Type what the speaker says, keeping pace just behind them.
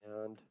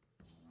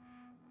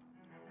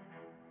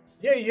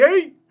Yay,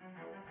 yay!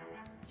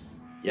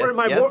 Yes,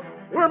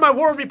 We're in my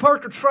Warby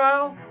Parker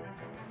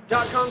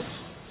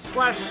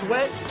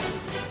trial.com/sweat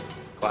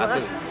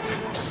Classes.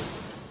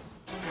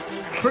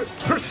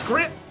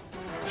 Prescription.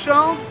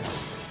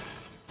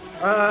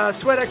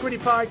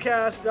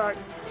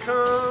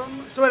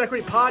 SweatEquityPodcast.com.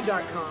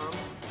 SweatEquityPod.com.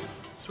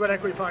 Sweat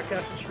Equity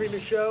Podcast and streaming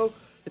show.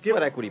 It's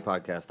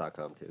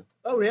SweatEquityPodcast.com too.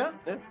 Oh, yeah?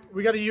 Yeah.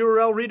 We got a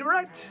URL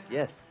redirect?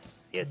 Yes.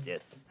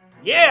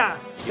 Yeah!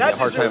 Got a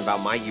hard time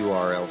about my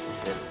URLs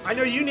and shit. I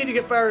know you need to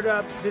get fired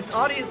up. This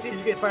audience needs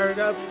to get fired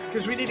up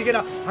because we need to get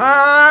a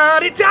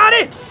hotty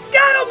toddy!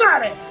 God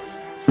almighty!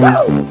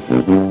 Woo!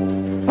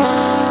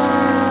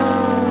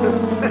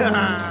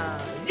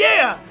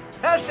 Yeah!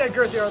 Hashtag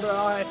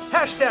GirthyRI.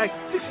 Hashtag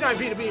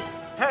 69B2B.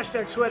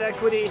 Hashtag Sweat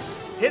Equity.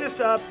 Hit us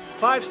up.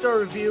 5-star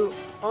review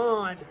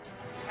on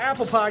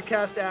Apple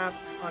Podcast app,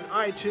 on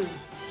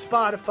iTunes,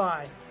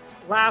 Spotify,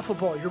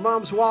 Laughable, your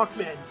mom's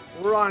Walkman.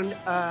 We're on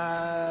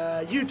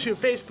YouTube,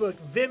 Facebook,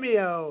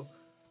 Vimeo,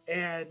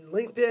 and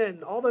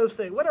LinkedIn, all those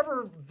things.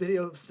 Whatever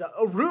video stuff.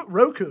 Oh,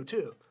 Roku,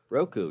 too.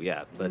 Roku,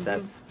 yeah, but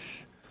that's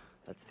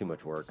too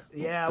much work.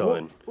 Yeah,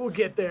 Done. we'll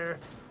get there.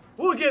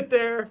 We'll get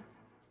there.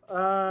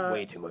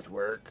 Way too much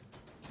work.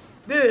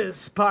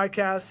 This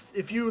podcast,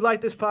 if you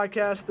like this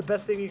podcast, the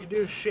best thing you can do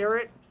is share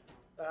it.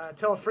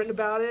 Tell a friend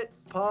about it.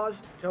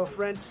 Pause. Tell a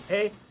friend,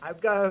 hey,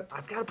 I've got a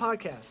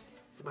podcast.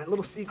 It's my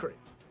little secret.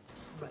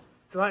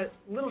 It's a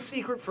little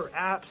secret for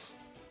apps,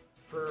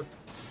 for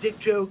dick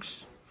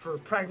jokes, for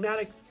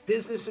pragmatic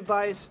business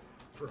advice,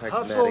 for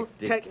hustle.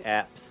 Dick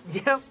apps.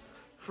 Yeah,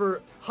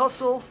 for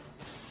hustle,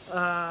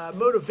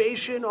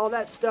 motivation, all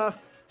that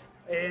stuff.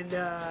 And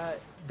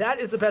that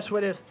is the best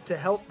way to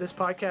help this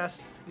podcast.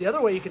 The other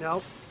way you can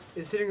help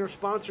is hitting our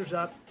sponsors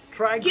up.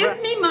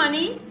 Give me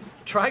money.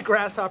 Try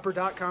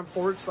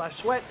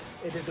grasshopper.com/sweat.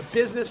 It is a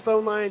business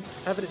phone line.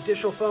 Have an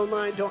additional phone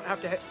line. Don't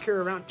have to carry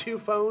around 2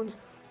 phones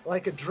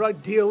like a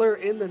drug dealer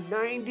in the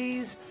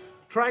 90s.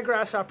 Try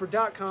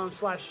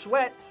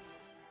grasshopper.com/sweat.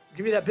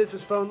 Give you that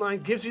business phone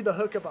line. Gives you the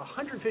hookup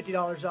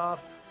 $150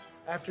 off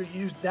after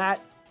you use that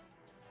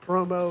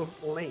promo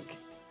link.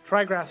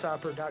 Try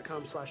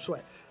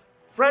grasshopper.com/sweat.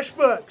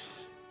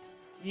 FreshBooks.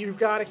 You've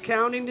got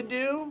accounting to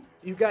do.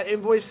 You've got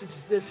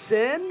invoices to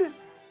send.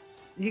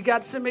 You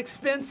got some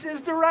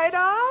expenses to write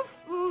off.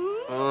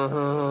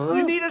 Mm-hmm.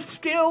 You need a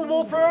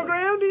scalable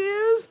program to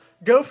use.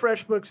 Go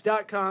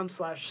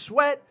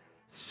freshbooks.com/sweat.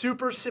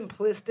 Super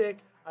simplistic.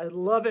 I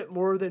love it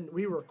more than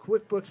we were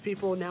QuickBooks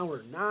people. Now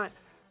we're not.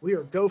 We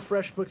are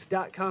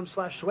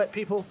gofreshbooks.com/sweat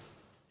people.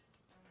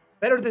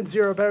 Better than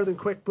Xero, better than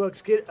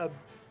QuickBooks. Get a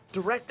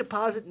direct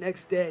deposit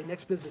next day,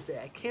 next business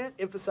day. I can't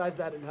emphasize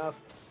that enough,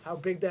 how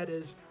big that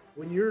is.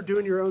 When you're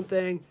doing your own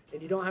thing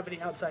and you don't have any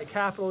outside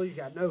capital, you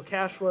got no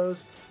cash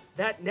flows,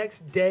 that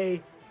next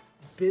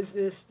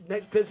business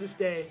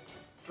day,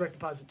 direct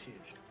deposit's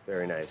huge.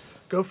 Very nice.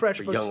 Go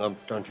FreshBooks. For young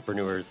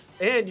entrepreneurs.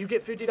 And you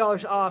get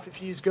 $50 off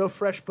if you use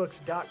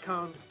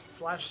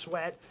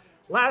gofreshbooks.com/sweat.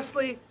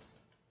 Lastly,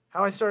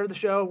 how I started the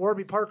show,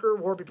 Warby Parker,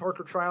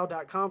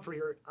 warbyparkertrial.com for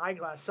your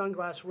eyeglass,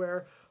 sunglass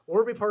wear.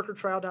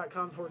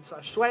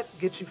 warbyparkertrial.com/sweat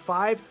gets you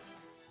 5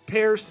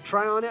 pairs to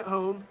try on at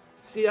home.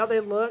 See how they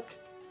look.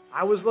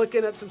 I was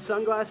looking at some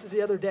sunglasses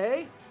the other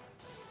day.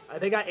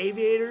 They got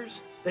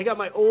aviators. They got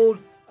my old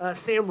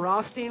Sam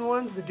Rothstein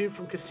ones, the dude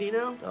from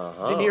Casino.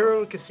 De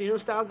Niro Casino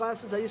style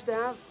glasses I used to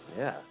have.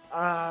 Yeah.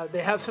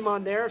 They have some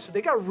on there. So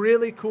they got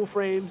really cool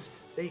frames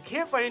that you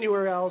can't find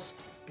anywhere else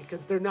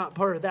because they're not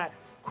part of that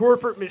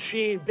corporate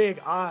machine big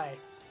eye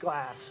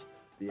glass.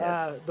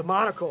 Yes. The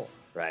monocle.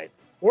 Right.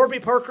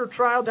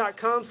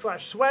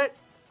 warbyparkertrial.com/sweat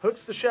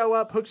hooks the show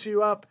up, hooks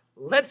you up.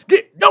 Let's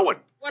get going.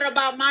 What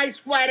about my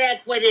sweat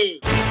equity?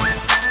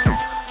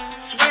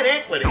 Sweat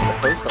equity.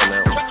 Post on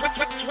that one.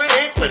 Sweat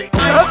equity.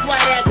 My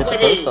sweat equity.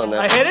 Post on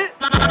that I hit it?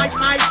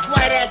 My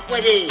sweat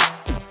equity.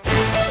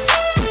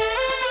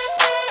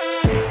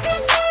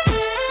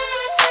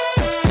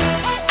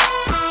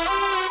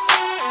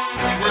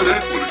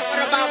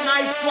 What about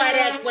my sweat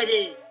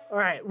equity? All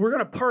right, we're going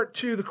to part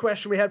 2 the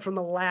question we had from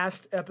the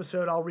last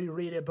episode. I'll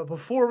reread it, but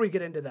before we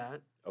get into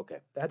that, Okay.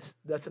 that's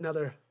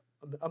another.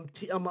 I'm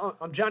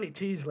Johnny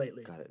Tease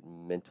lately. Got it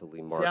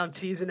mentally marked. See how I'm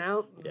teasing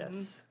out?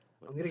 Yes.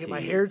 I'm gonna get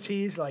my hair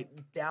teased like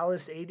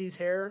Dallas '80s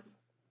hair,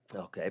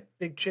 Okay.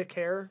 big chick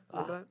hair.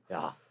 Remember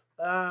Yeah.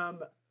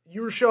 that?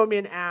 You were showing me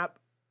an app.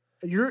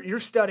 You're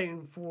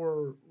studying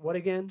for what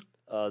again?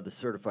 The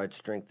Certified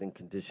Strength and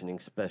Conditioning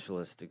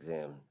Specialist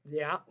exam.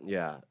 Yeah.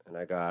 Yeah, and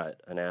I got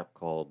an app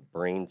called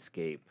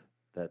Brainscape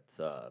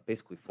that's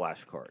basically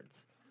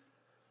flashcards.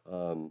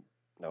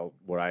 Now,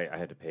 what I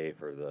had to pay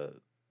for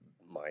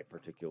my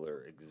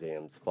particular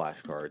exams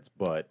flashcards,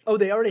 but Oh,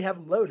 they already have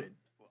them loaded.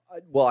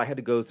 I had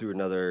to go through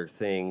another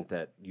thing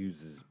that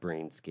uses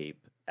Brainscape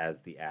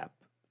as the app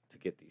to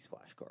get these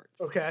flashcards.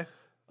 Okay.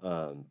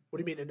 What do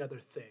you mean another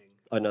thing?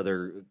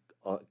 Another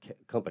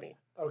company.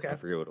 Okay. I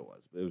forget what it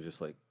was. It was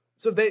just like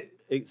So they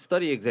a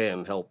study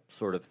exam help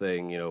sort of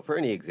thing. You know, for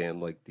any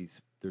exam, like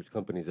there's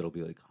companies that'll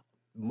be like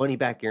money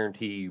back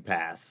guarantee you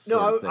pass. No,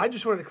 sort of I thing.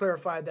 just wanted to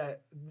clarify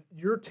that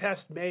your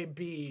test may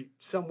be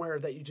somewhere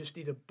that you just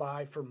need to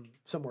buy from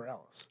somewhere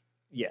else.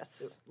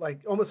 Yes.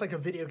 Like almost like a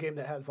video game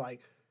that has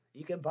like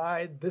you can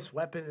buy this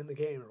weapon in the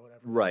game or whatever.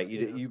 Right.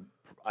 you know? You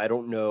I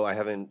don't know. I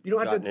haven't You don't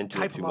have to gotten into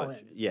type it too them all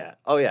much. in. Yeah.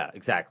 Oh yeah,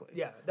 exactly.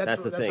 Yeah, That's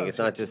what- the thing. what I It's was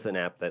not getting just to. an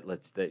app that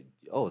lets that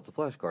it's a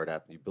flashcard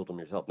app. You build them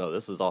yourself. No,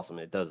 this is awesome.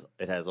 It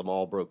has them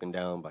all broken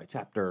down by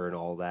chapter and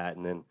all that,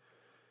 and then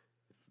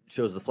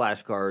shows the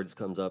flashcards,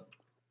 comes up.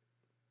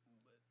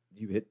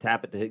 You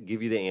tap it to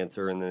give you the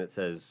answer, and then it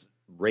says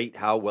rate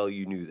how well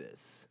you knew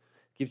this.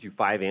 Gives you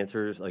 5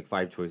 answers, like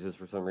 5 choices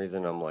for some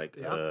reason. I'm like,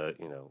 Yeah.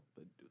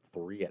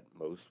 3 at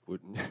most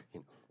wouldn't.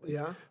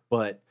 Yeah.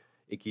 But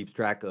it keeps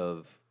track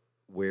of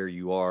where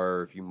you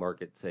are. If you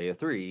mark it, say, a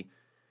 3,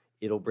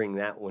 it'll bring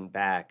that one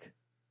back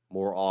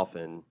more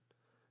often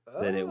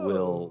than it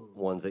will Oh.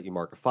 ones that you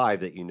mark a 5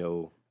 that you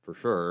know for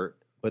sure,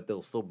 but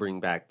they'll still bring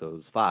back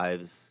those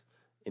 5s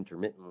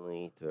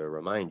intermittently to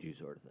remind you,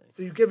 sort of thing.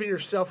 So you're giving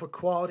yourself a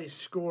quality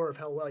score of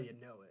how well you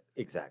know it.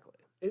 Exactly.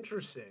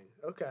 Interesting.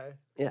 Okay.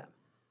 Yeah.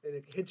 And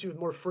it hits you with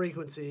more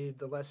frequency,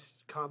 the less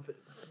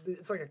confident.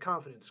 It's like a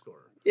confidence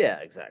score. Yeah,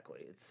 exactly.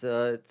 It's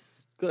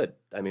good.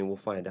 I mean, we'll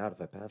find out if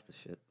I pass the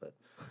shit, but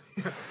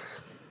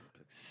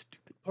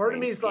stupid. Part of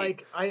me is Brainscape.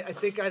 like, I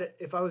think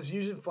if I was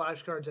using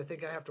flashcards, I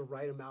think I have to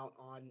write them out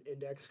on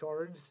index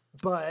cards.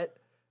 But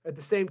at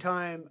the same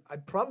time,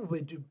 I'd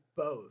probably do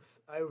both.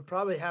 I would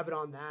probably have it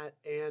on that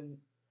and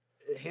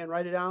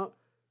handwrite it out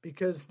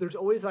because there's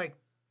always like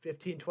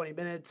 15, 20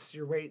 minutes.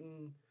 You're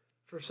waiting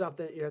for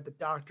something. You're at the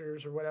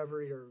doctor's or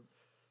whatever. You're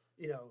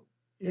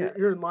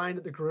in line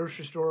at the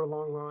grocery store, a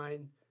long line.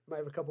 You might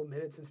have a couple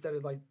minutes instead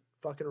of like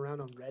fucking around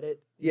on Reddit.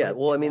 You Yeah, might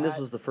well, do I mean, this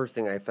that. was the first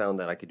thing I found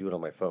that I could do it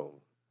on my phone.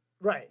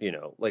 Right.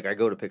 Like I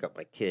go to pick up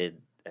my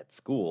kid at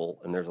school,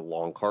 and there's a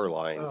long car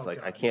line. It's Oh, like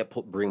I God.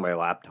 can't bring my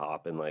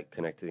laptop and like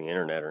connect to the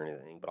internet or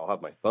anything, but I'll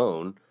have my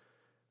phone.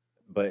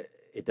 But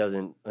it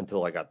doesn't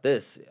until I got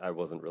this. I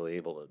wasn't really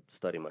able to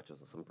study much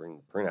as some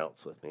bring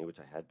printouts with me, which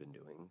I had been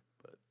doing,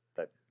 but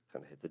that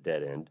kind of hits a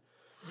dead end.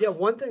 Yeah,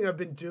 one thing I've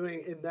been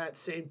doing in that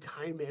same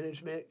time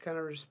management kind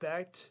of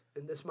respect,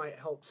 and this might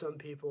help some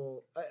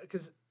people,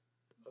 because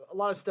a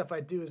lot of stuff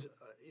I do is,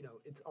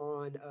 it's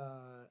on,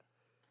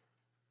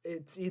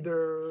 it's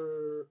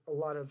either a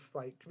lot of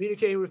like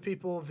communicating with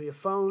people via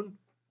phone,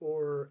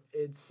 or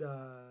it's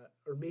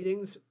or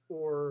meetings,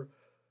 or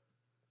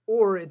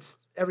it's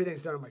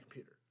everything's done on my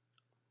computer,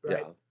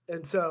 right?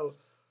 And so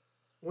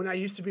when I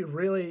used to be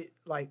really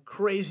like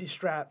crazy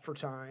strapped for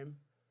time,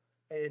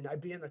 and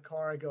I'd be in the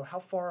car, I go, how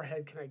far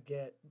ahead can I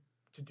get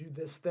to do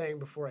this thing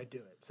before I do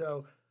it?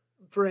 So,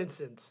 for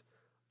instance,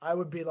 I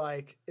would be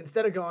like,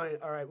 instead of going,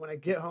 all right, when I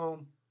get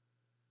home,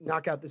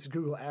 knock out this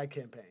Google ad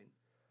campaign.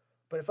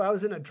 But if I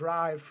was in a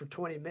drive for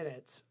 20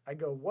 minutes, I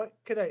go, what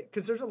could I,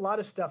 because there's a lot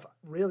of stuff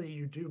really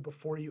you do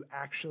before you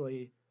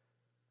actually,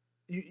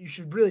 you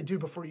should really do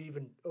before you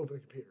even open the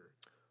computer.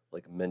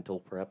 Like mental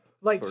prep,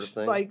 Like, sort of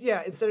thing. like,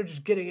 yeah, instead of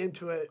just getting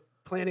into it,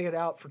 planning it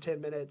out for 10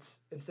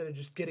 minutes instead of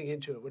just getting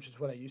into it, which is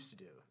what I used to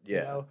do. Yeah.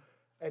 You know?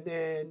 And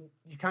then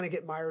you kind of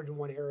get mired in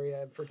one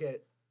area and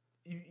forget.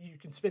 You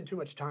can spend too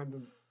much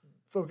time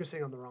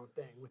focusing on the wrong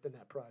thing within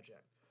that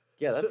project.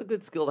 Yeah, that's So- a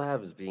good skill to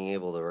have, is being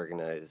able to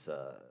recognize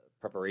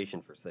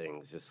preparation for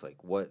things. Just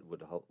like what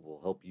will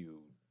help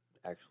you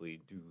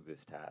actually do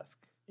this task.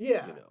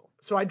 Yeah. You know.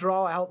 So I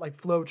draw out like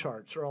flow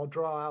charts, or I'll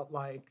draw out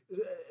like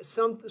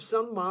some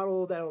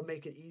model that will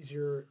make it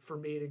easier for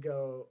me to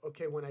go,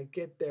 okay, when I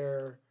get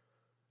there,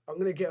 I'm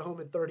going to get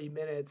home in 30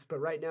 minutes, but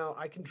right now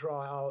I can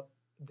draw out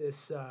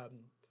this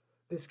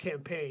this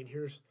campaign.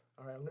 Here's,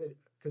 all right, I'm going to,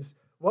 because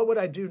what would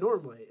I do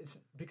normally?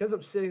 It's because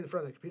I'm sitting in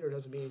front of the computer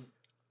doesn't mean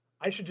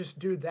I should just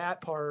do that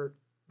part,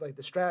 like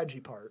the strategy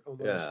part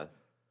almost,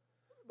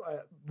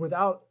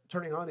 without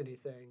turning on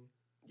anything.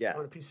 Yeah.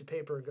 On a piece of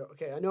paper and go,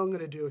 okay, I know I'm going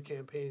to do a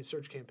campaign,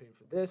 search campaign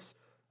for this.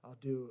 I'll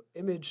do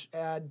image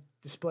ad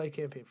display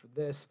campaign for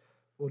this.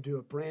 We'll do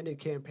a branded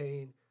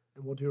campaign,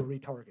 and we'll do a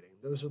retargeting.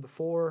 Those are the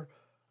 4.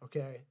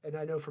 Okay. And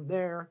I know from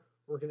there,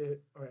 we're going to,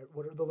 all right,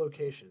 what are the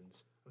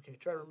locations? Okay.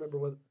 Try to remember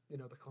what,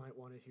 the client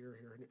wanted here.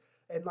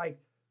 And like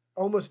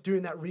almost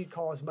doing that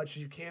recall as much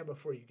as you can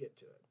before you get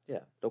to it. Yeah.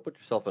 Don't put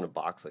yourself in a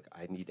box like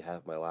I need to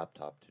have my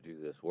laptop to do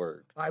this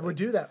work. It's I would like-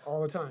 do that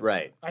all the time.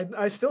 Right.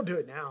 I still do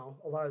it now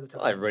a lot of the time.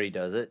 Well, everybody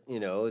does it, a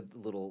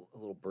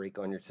little break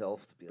on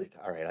yourself to be like,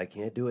 all right, I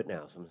can't do it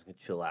now, so I'm just gonna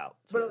chill out,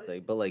 sort of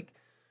thing. But like,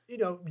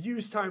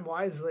 Use time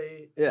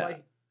wisely. Yeah.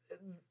 Like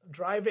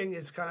driving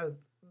is kind of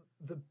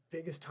the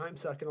biggest time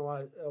suck in a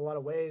lot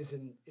of ways,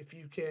 and if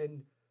you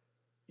can,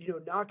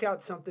 knock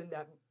out something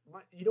that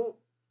you don't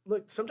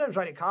look. Sometimes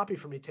writing copy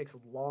for me takes a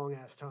long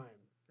ass time.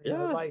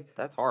 Like,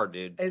 that's hard,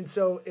 dude. and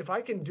so if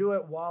I can do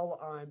it while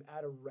I'm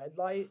at a red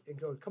light and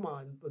go, come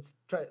on, let's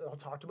try. I'll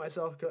talk to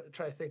myself.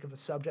 Try to think of a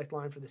subject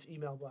line for this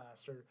email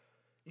blast, or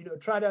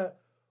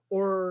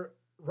or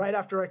right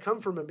after I come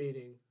from a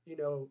meeting,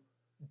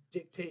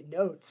 dictate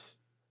notes.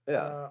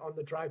 Yeah. On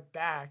the drive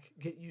back,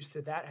 get used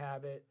to that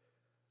habit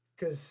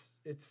because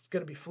it's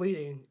going to be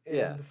fleeting. And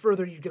Yeah. the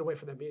further you get away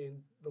from that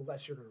meeting, the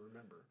less you're going to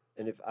remember.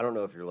 and if I don't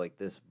know if you're like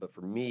this, but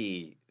for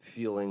me,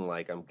 feeling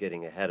like I'm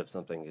getting ahead of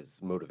something is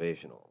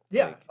motivational.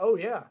 Yeah. Like, Oh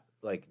yeah.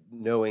 like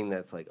knowing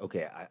that's like,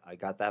 okay, I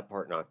got that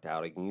part knocked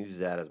out. I can use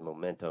that as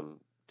momentum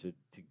to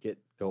get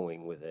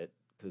going with it,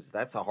 because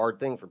that's a hard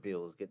thing for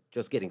people. Is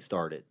just getting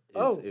started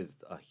is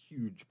a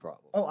huge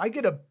problem. Oh, I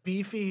get a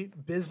beefy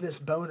business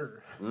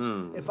boner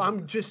if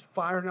I'm just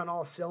firing on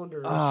all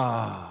cylinders.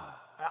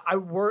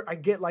 I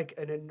get like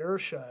an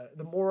inertia.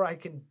 The more I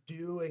can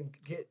do and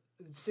get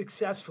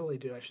successfully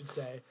do, I should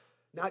say,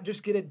 not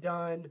just get it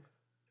done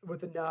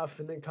with enough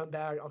and then come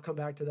back. I'll come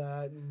back to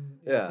that and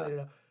clean it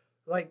up.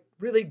 Like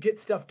really get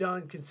stuff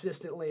done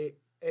consistently,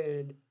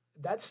 and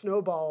that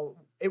snowball.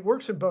 It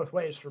works in both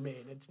ways for me,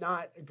 and it's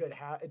not a good.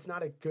 It's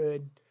not a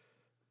good.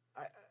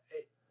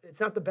 It's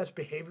not the best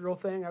behavioral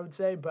thing, I would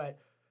say, but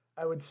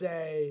I would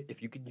say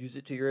If you could use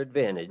it to your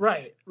advantage,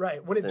 right.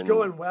 When it's then-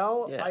 going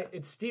well, yeah.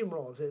 it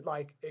steamrolls.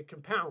 It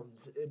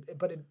compounds,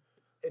 but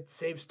it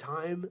saves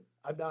time.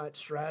 I'm not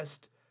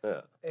stressed.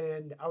 Yeah.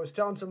 And I was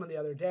telling someone the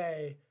other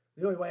day,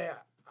 the only way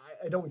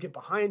I don't get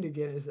behind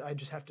again is I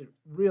just have to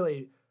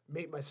really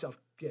make myself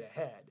get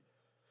ahead.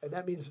 And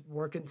that means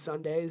working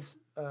Sundays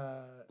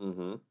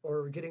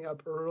or getting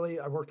up early.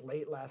 I worked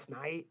late last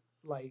night.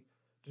 Like,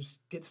 just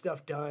get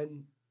stuff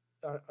done.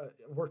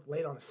 Worked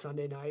late on a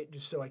Sunday night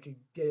just so I could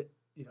get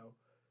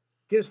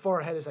as far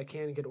ahead as I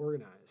can and get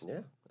organized. Yeah,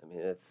 I mean,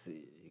 it's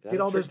you got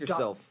Get all to those trick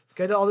yourself.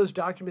 get all those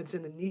documents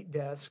in the Neat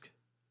Desk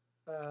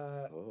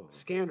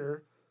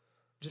scanner.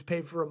 Just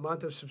paid for a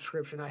month of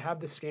subscription. I have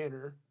the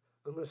scanner.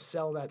 I'm going to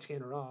sell that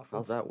scanner off.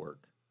 How's that work?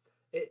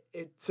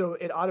 So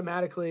it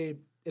automatically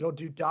it'll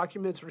do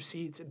documents,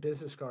 receipts, and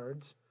business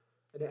cards,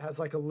 and it has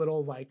like a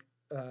little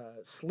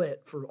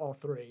slit for all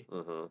three.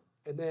 Mm-hmm.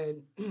 And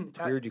then It's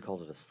weird you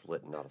called it a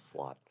slit and not a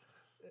slot,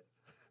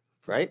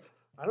 right?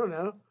 I don't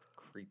know.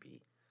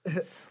 Creepy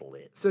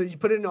slit. So you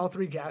put it in all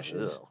three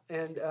gashes, Ugh.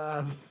 and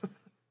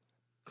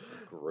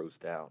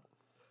Grossed out.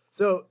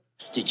 so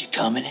Did you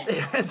come in it? it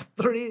has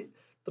three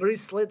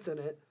slits in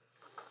it.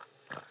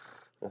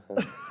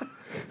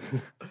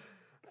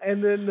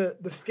 And then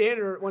the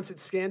scanner, once it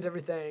scans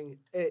everything,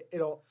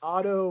 it'll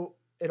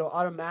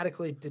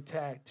automatically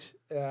detect.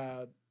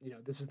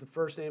 This is the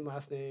first name,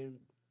 last name,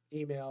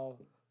 email,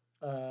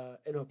 and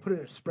it'll put it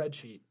in a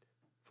spreadsheet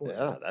for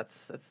Yeah, it.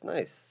 that's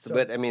nice. So-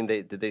 But I mean,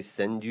 did they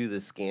send you the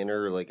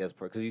scanner as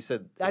part? Because you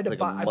said I had it's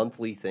to like buy- a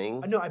monthly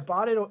thing. I know I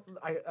bought it.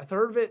 I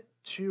heard of it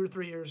 2 or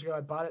 3 years ago. I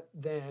bought it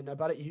then. I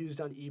bought it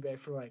used on eBay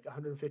for like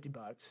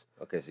 $150.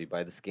 Okay, so you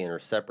buy the scanner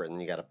separate, and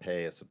then you got to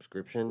pay a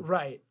subscription.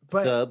 Right,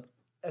 but Sub.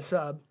 a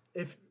sub.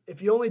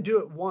 If you only do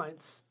it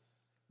once,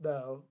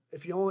 though,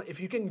 if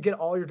you can get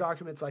all your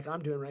documents like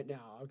I'm doing right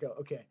now, I'll go,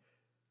 okay,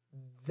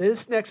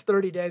 this next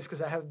 30 days,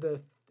 because I have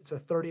it's a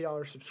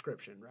 $30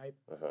 subscription, right?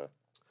 Uh-huh.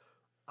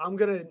 I'm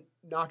gonna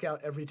knock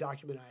out every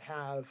document I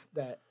have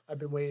that I've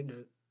been waiting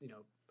to,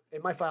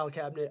 in my file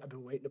cabinet. I've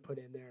been waiting to put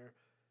in there,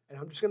 and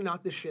I'm just gonna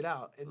knock this shit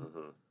out. And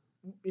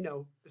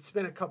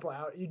spend a couple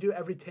hours. You do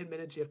every 10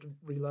 minutes. You have to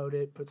reload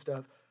it, put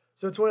stuff.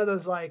 So it's one of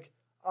those like,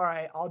 all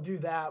right, I'll do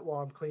that while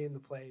I'm cleaning the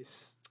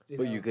place.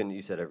 But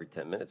you said every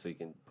 10 minutes, so you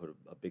can put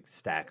a big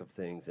stack of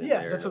things in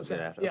Yeah, there. that's what I'm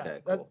and saying. get Yeah, after.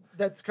 Okay, cool.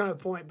 that's kind of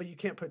the point. But you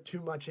can't put too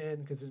much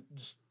in because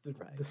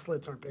the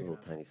slits aren't big Little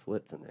enough. tiny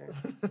slits in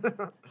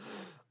there.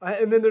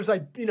 And then there's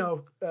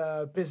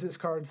business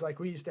cards like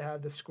we used to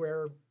have, the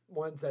square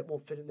ones that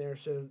won't fit in there.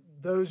 So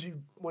those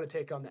you want to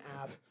take on the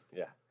app.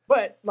 Yeah.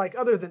 But like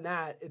other than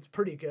that, it's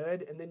pretty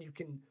good. And then you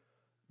can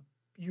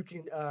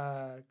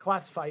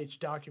classify each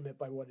document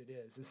by what it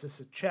is. Is this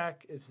a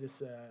check? Is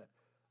this a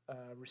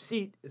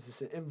receipt? Is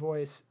this an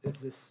invoice? Is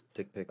this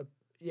Tick pick.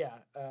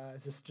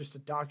 is this just a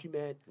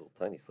document? Little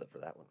tiny slit for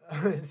that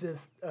one. Is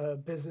this a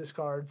business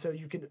card? So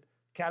you can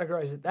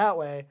categorize it that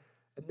way,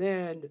 and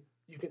then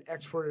you can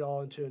export it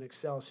all into an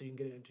Excel so you can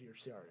get it into your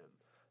CRM.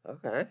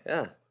 Okay,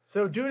 yeah.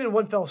 So doing it in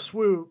one fell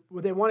swoop,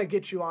 what they want to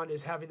get you on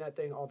is having that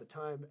thing all the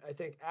time. I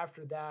think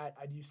after that,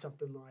 I'd use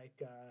something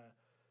like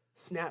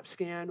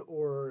SnapScan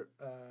or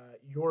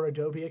your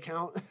Adobe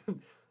account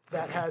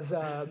that has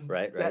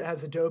Right. that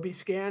has Adobe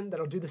Scan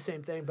that'll do the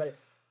same thing. But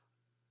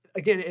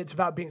again, it's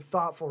about being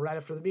thoughtful right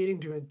after the meeting,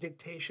 doing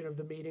dictation of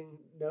the meeting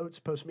notes,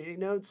 post-meeting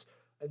notes,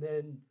 and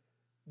then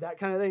that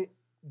kind of thing.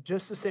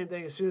 Just the same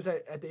thing. As soon as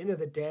at the end of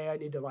the day, I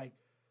need to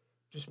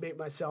just make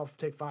myself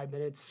take 5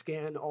 minutes,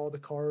 scan all the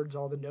cards,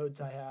 all the notes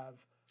I have.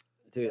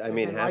 Dude, I And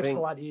mean, then life's having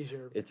a lot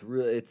easier. it's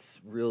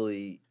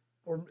really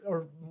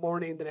Or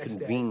morning the next day.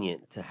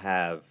 convenient to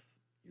have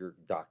your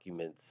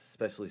documents,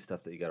 especially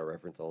stuff that you got to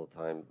reference all the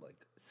time, like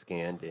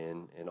scanned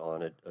in and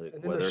on it, then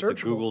whether they're it's a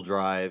searchable. Google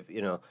Drive,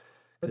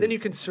 But then you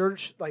 'cause- can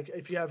search, like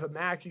if you have a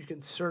Mac, you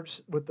can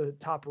search with the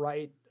top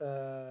right,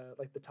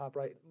 like the top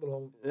right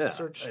little Yeah,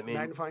 search I mean-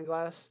 magnifying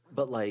glass.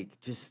 But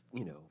just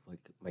like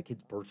my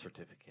kids' birth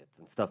certificates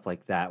and stuff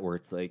like that, where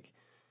it's like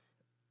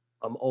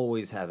I'm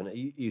always having it.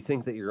 You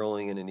think that you're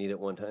only going to need it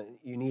one time.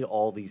 You need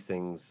all these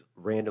things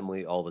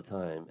randomly all the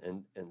time,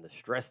 and the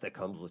stress that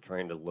comes with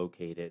trying to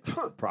locate it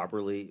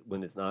properly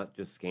when it's not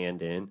just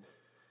scanned in,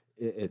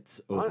 it's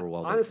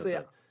overwhelming. Honestly,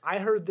 sometimes. I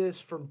heard this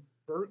from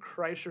Bert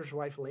Kreischer's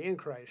wife, Leanne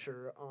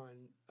Kreischer, on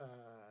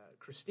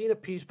Christina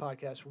P's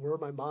podcast, Where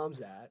My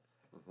Mom's At,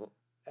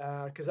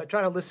 because I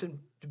try to listen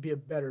to be a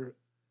better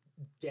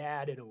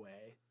dad in a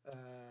way,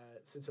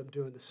 since I'm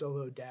doing the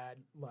solo dad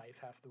life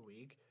half the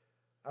week.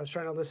 I was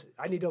trying to listen.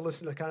 I need to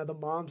listen to kind of the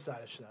mom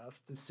side of stuff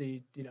to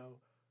see,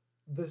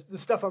 the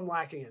stuff I'm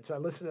lacking in. So I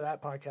listened to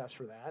that podcast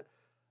for that.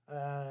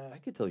 I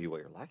could tell you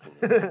what you're lacking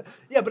in.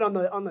 Yeah, but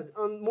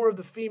on more of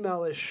the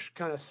female-ish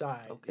kind of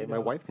side. Okay, my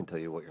wife can tell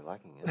you what you're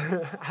lacking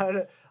in.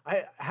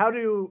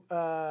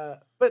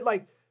 But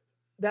like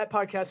that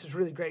podcast is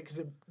really great because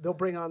they'll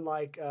bring on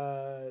like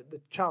the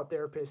child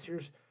therapist.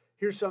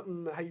 Here's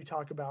something how you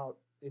talk about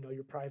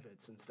your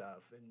privates and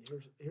stuff,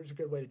 and here's a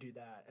good way to do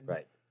that. And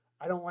Right.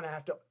 I don't want to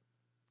have to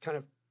kind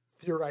of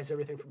theorize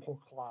everything from whole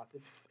cloth.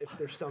 If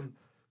there's some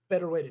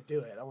better way to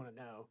do it, I want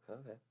to know.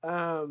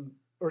 Okay.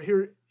 Or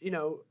here,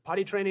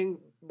 potty training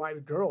my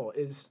girl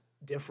is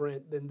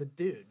different than the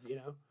dude.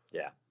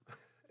 Yeah.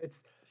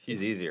 it's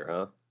She's easier,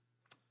 huh?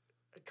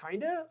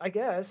 kinda, I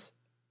guess.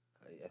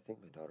 I think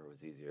my daughter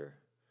was easier.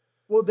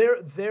 Well, they're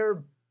I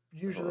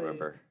usually don't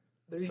remember.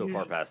 they're So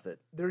far past it.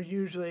 they're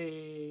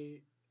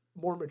usually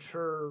more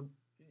mature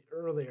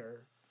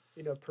earlier,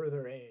 per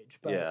their age.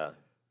 But, Yeah.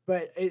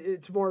 But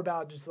it's more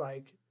about just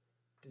like,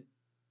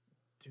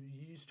 do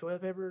you use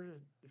toilet paper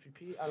if you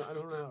pee? I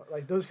don't know,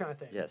 like those kind of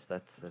things. Yes,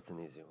 that's an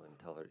easy one.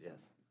 Tell her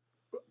yes.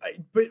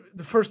 But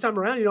the first time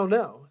around, you don't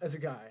know as a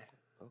guy.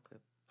 Okay.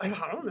 I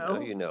don't know.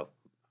 Now you know.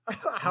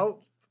 How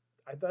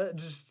I thought you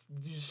just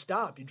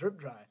stop, you drip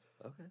dry.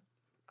 Okay.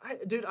 I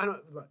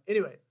don't look.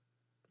 Anyway,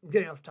 I'm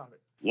getting off topic.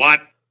 What?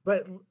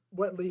 But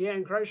what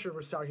Leanne Kreischer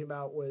was talking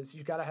about was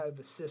you got to have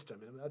a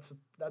system, and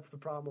that's the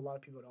problem. A lot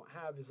of people don't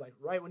have is like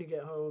right when you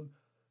get home,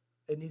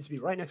 it needs to be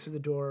right next to the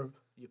door.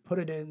 You put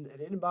it in an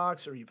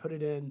inbox, or you put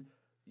it in,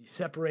 you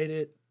separate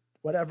it,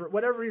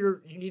 whatever you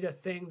need a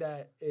thing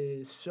that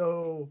is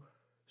so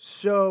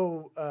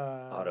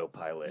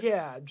Autopilot.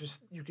 Yeah,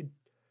 just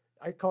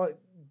I call it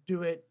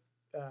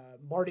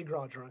Mardi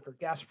Gras drunk or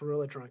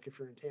Gasparilla drunk if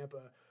you're in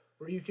Tampa,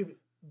 where you could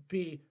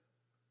be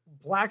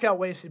blackout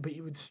wasted, but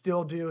you would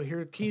still do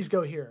here. Keys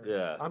go here.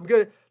 Yeah. I'm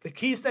good. The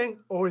keys thing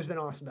always been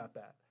awesome about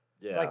that.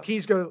 Yeah. Like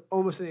keys go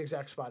almost in the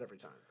exact spot every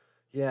time.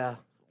 Yeah.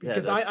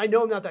 Because I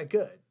know I'm not that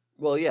good.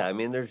 Well, yeah. I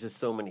mean, there's just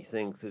so many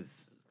things.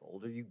 Because the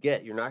older you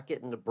get, you're not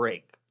getting a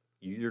break.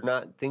 You're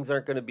not. Things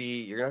aren't going to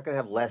be. You're not going to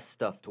have less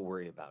stuff to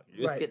worry about.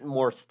 You're just Right. getting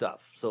more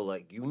stuff. So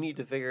like, you need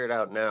to figure it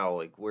out now.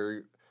 Like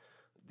where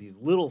these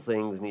little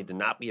things need to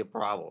not be a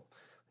problem.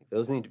 Like,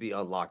 those need to be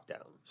on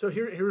lockdown. So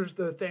here's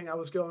the thing I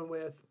was going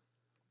with.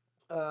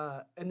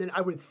 And then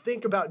I would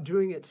think about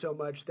doing it so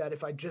much that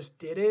if I just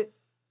did it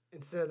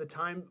instead of the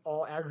time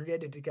all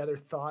aggregated together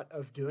thought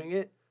of doing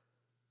it,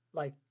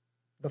 like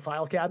the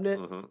file cabinet,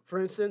 for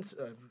instance,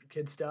 of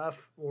kid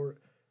stuff, or,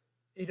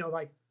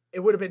 like it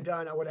would have been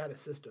done. I would have had a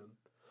system,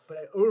 but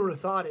I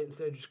overthought it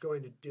instead of just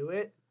going to do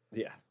it,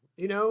 Yeah.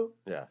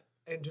 Yeah.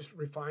 and just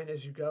refine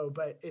as you go.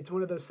 But it's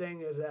one of those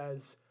things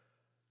as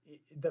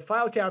the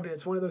file cabinet,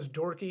 it's one of those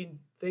dorky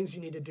things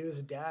you need to do as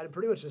a dad and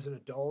pretty much as an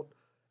adult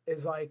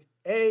is like,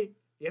 you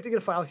have to get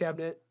a file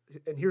cabinet,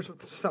 and here's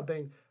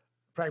something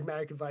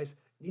pragmatic advice: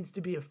 it needs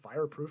to be a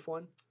fireproof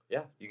one.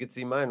 Yeah. You can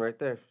see mine right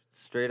there,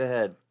 straight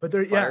ahead. But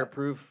they're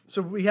fireproof.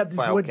 So we have these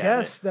file wood cabinet.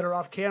 desks that are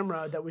off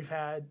camera that we've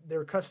had.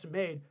 They're custom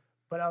made,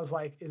 but I was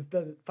like, is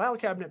the file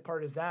cabinet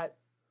part is that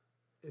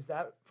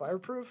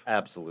fireproof?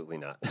 Absolutely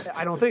not.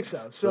 I don't think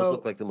so. So Those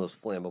look like the most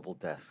flammable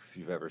desks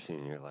you've ever seen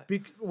in your life.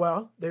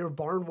 well, they were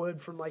barn wood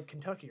from like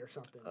Kentucky or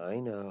something. I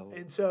know.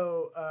 And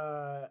so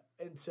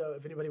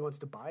if anybody wants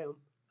to buy them,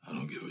 I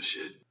don't give a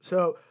shit.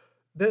 So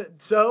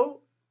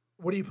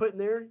what do you put in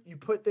there? You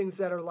put things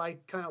that are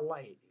like kind of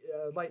light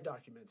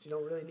documents. You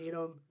don't really need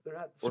them. They're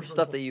not Or super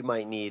stuff that you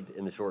might need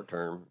in the short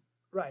term.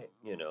 right.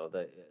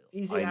 That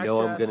Easy I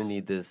know I'm access. going to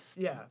need this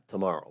Yeah.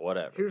 tomorrow,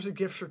 whatever. Here's a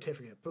gift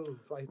certificate. Boom.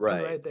 Like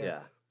Right, there.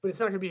 yeah. But it's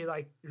not going to be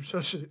like your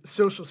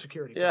social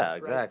security. Yeah, card, right?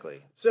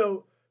 exactly.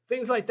 So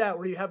things like that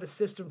where you have a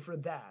system for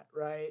that,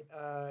 right?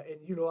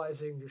 And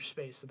utilizing your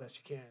space the best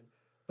you can.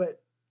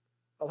 But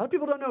a lot of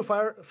people don't know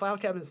file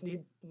cabinets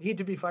need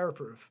to be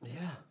fireproof.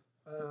 Yeah.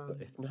 But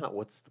if not,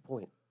 what's the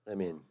point? I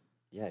mean,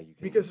 yeah, you can.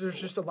 Because there's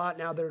just a lot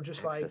now that are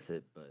just like access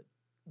it, but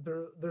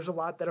there's a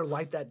lot that are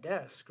like that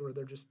desk or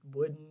they're just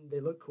wooden. They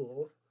look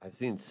cool. I've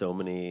seen so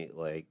many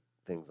like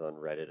things on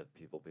Reddit of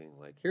people being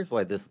like, "Here's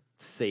why this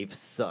safe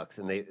sucks,"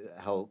 and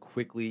how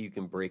quickly you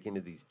can break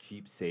into these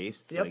cheap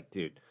safes. It's Yep. like,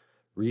 dude,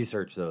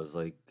 research those.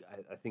 Like,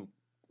 I think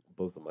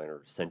both of mine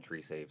are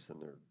Sentry safes,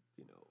 and they're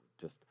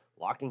just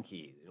lock and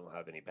key. They don't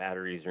have any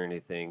batteries or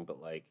anything, but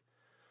like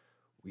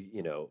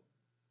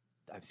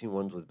I've seen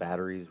ones with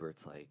batteries where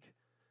it's like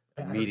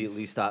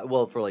immediately stop.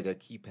 Well, for like a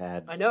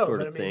keypad I know, sort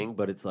but of I mean, thing,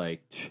 but it's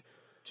like.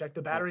 Check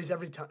the batteries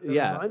every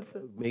Yeah, month.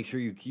 make sure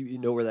you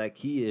know where that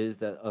key is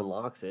that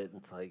unlocks it.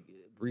 It's like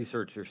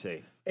research your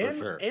safe for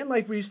sure. And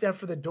like we used to have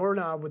for the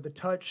doorknob with the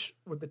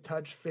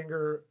touch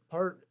finger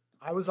part.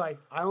 I was like,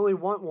 I only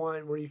want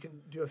one where you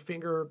can do a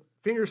finger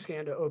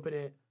scan to open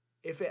it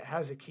if it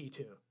has a key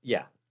too.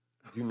 Yeah,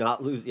 Do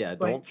not lose. Yeah, Like-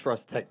 don't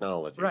trust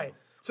technology. Right.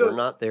 We're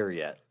not there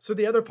yet. So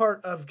the other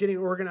part of getting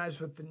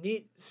organized with the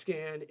Neat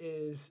scan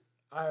is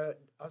I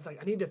was like,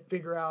 I need to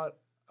figure out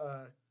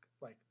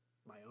like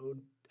my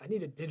own. I need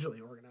to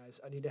digitally organize.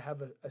 I need to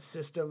have a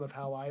system of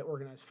how I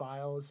organize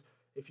files.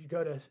 If you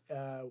go to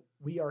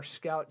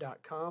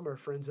wearescout.com, our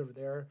friends over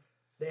there,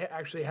 they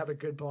actually have a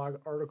good blog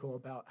article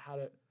about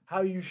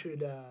how you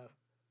should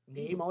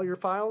name all your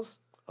files.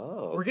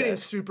 Oh, We're getting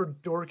okay. super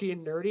dorky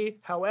and nerdy.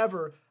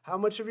 However, how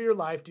much of your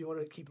life do you want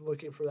to keep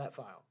looking for that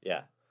file?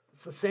 Yeah.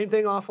 It's the same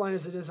thing offline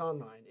as it is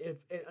online.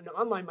 And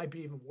online might be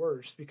even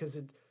worse because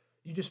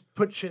you just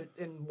put shit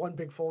in one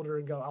big folder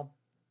and go,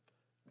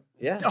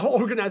 Yeah. I'll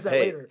organize that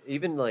Hey, later.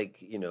 even like,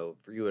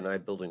 for you and I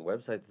building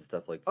websites and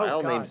stuff, like Oh,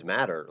 file God. names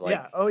matter. Like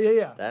Yeah. Oh,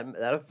 yeah.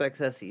 that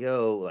affects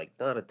SEO, like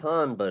not a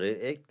ton, but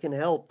it can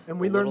help. And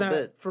we a learned little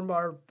that bit. from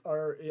our,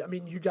 I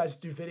mean, you guys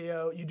do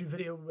video. You do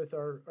video with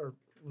our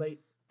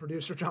late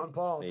producer, John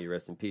Paul. May you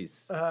rest in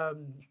peace.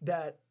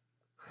 That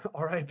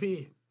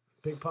R.I.P.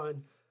 Big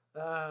pun.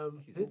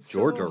 He's in It's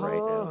Georgia so right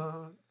now.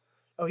 hard.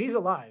 Oh, he's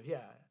alive. Yeah.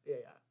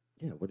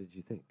 Yeah, what did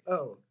you think?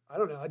 Oh, I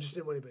don't know. I just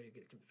didn't want anybody to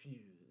get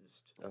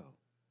confused. Oh,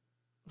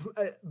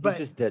 But he's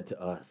just dead to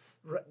us.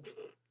 right,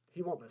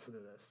 he won't listen to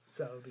this,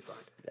 so it'll be fine.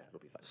 Yeah, it'll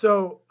be fine.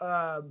 So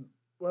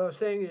what I was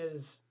saying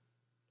is,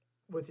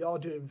 with y'all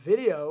doing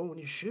video, when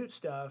you shoot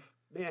stuff,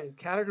 man,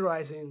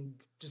 categorizing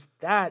just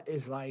that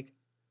is like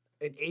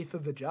an eighth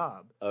of the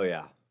job. Oh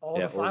yeah. All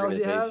yeah, the files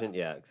you have, organization.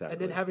 Yeah, exactly.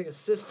 and then having a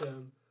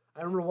system. I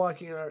remember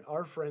walking in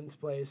our friend's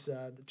place,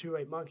 the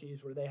 2-8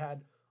 Monkeys, where they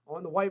had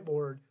on the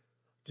whiteboard,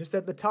 just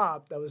at the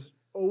top, that was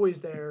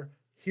always there.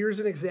 Here's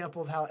an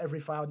example of how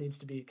every file needs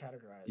to be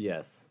categorized.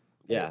 Yes.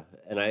 Yeah,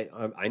 and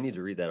I need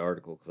to read that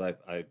article because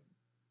I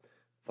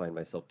find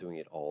myself doing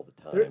it all the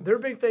time. Their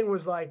big thing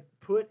was like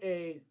put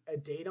a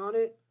date on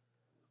it.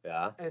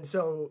 Yeah. And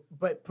so,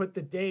 but put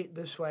the date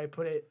this way,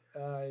 put it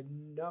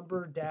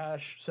number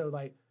dash. So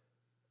like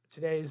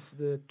today's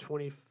the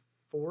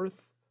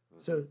 24th.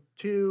 So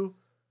 2-24-20.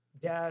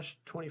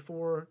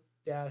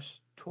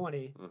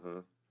 Mm-hmm.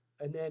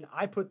 And then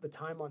I put the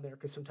time on there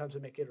because sometimes I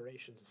make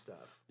iterations and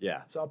stuff.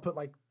 Yeah. So I'll put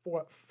like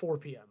 4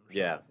 p.m. Or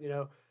Yeah.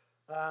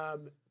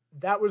 something,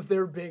 that was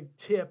their big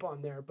tip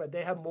on there. But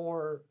they have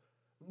more.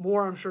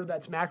 I'm sure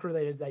that's Mac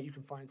related that you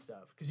can find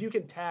stuff because you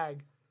can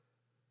tag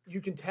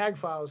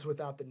files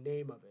without the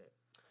name of it,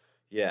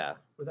 Yeah.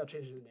 without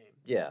changing the name.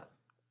 Yeah.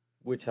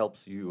 Which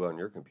helps you on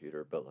your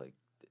computer, but like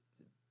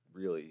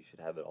really you should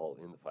have it all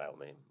in the file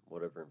name,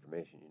 whatever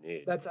information you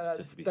need. That's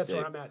just to be that's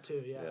where safe. I'm at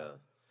too. Yeah. Yeah.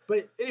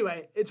 But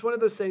anyway, it's one of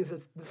those things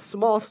that's the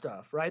small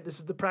stuff, right? This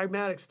is the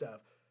pragmatic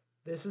stuff.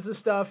 This is the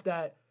stuff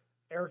that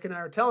Eric and I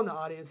are telling the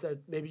audience that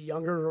maybe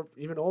younger or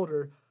even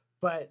older,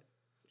 but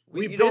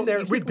we've been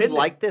there. We've been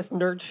like this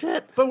nerd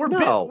shit. but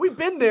we've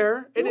been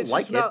there, and don't it's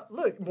like just about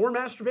look more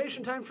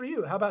masturbation time for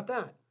you. How about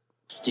that?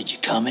 Did you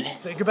come in it?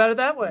 Think about it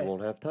that You way.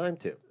 won't have time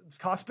to.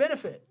 Cost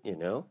benefit.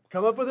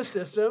 Come up with a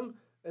system,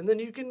 and then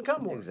you can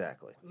come more.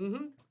 Exactly.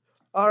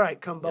 All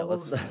right, come Yeah,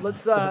 bubbles.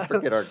 let's let's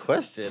forget our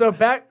question. So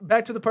back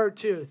to the part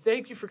 2.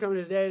 Thank you for coming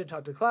today to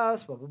talk to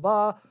class. Blah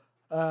blah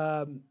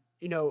blah.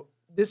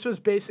 This was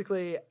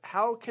basically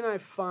how can I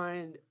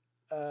find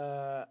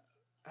a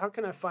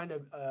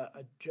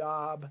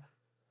job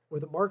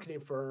with a marketing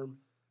firm,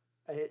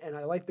 and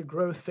I like the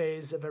growth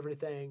phase of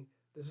everything.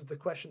 This is the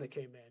question that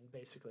came in.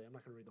 Basically, I'm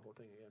not going to read the whole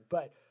thing again,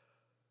 but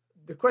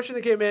the question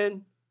that came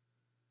in.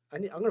 I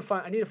need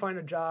to find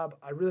a job.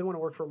 I really want to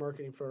work for a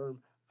marketing firm.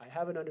 I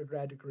have an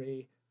undergrad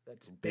degree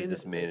that's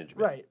Business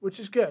management. right, which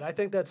is good. I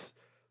think that's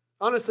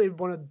honestly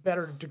one of the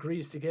better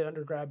degrees to get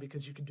undergrad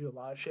because you can do a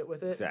lot of shit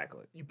with it.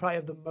 Exactly. You probably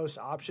have the most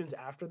options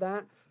after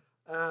that.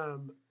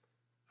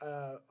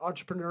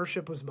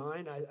 Entrepreneurship was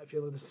mine. I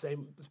feel it's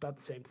about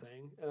the same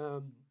thing.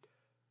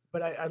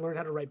 But I learned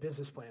how to write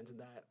business plans in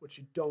that, which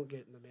you don't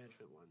get in the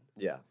management one.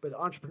 Yeah. But the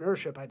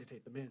entrepreneurship, I had to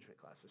take the management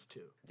classes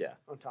too. Yeah.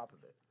 On top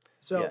of it.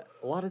 So yeah,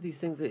 a lot of these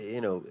things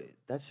that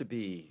that should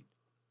be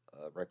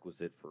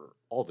requisite for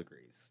all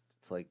degrees.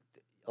 It's like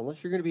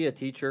unless you're going to be a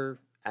teacher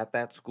at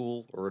that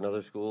school or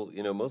another school,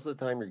 most of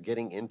the time you're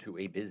getting into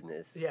a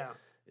business. yeah.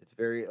 It's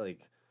very like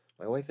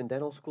my wife in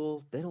dental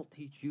school. They don't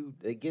teach you.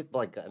 They get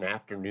like an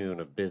afternoon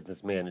of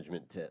business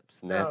management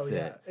tips, and that's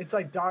it. It's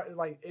like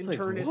like,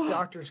 internist what?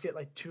 doctors get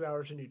like 2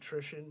 hours of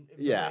nutrition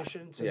Yeah,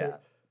 information. So yeah.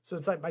 so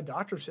it's like my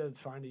doctor said it's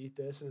fine to eat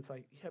this, and it's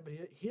like but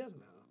he doesn't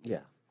know. Yeah.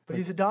 But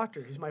he's a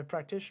doctor. He's my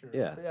practitioner.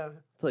 Yeah. Yeah.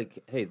 It's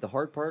like, hey, the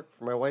hard part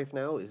for my wife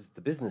now is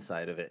the business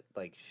side of it.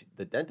 Like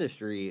the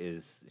dentistry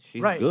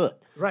she's Right, good,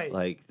 right.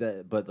 Like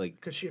that, but like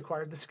Because she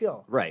acquired the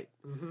skill. right.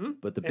 Mm-hmm.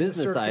 But the And the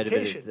business side of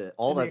it, certification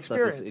all and the that stuff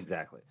is experience.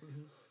 exactly.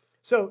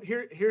 So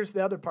here's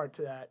the other part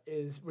to that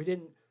is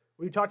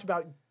we talked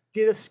about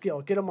get a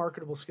skill, get a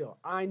marketable skill.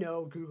 I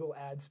know Google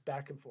Ads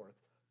back and forth.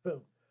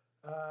 Boom.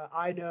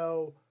 I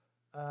know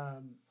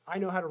how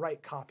to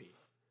write copy.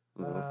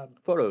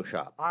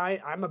 Photoshop.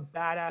 I'm a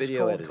badass Video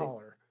cold editing.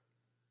 caller.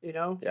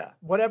 Yeah.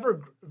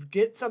 Whatever,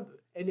 get some,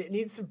 and it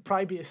needs to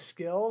probably be a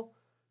skill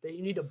that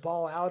you need to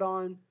ball out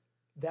on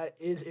that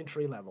is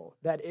entry level.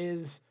 That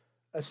is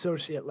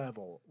associate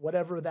level,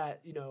 whatever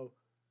that,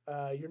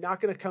 you're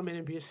not going to come in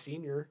and be a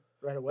senior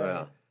right away.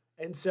 Yeah.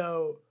 And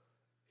so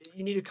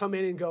you need to come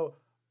in and go,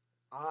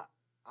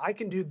 I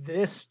can do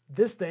this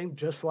thing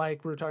just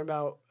like we were talking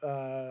about,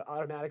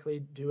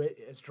 automatically do it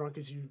as drunk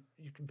as you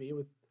can be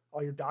with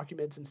all your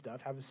documents and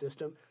stuff, have a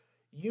system.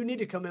 You need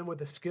to come in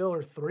with a skill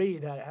or three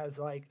that has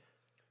like,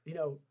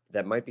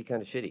 That might be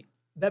kind of shitty.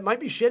 that might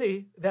be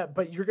shitty,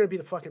 but you're going to be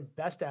the fucking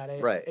best at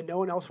it. Right. And no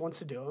one else wants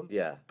to do them.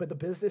 Yeah. But the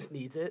business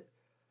needs it.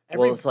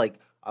 Well, it's like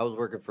I was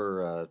working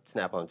for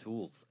Snap-on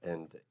Tools,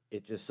 and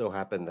it just so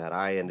happened that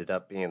I ended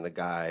up being the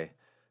guy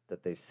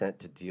that they sent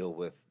to deal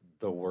with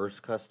the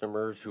worst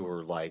customers who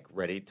were like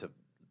ready to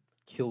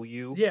kill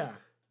you. Yeah.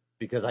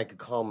 Because I could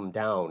calm them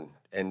down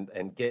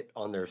and get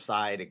on their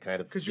side and kind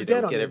of Because you're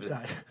dead on the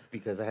inside.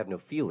 Because I have no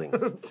feelings.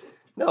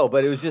 No,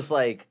 but it was just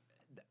like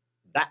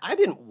that. I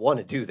didn't want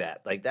to do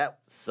that. Like that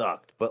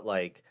sucked. But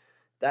like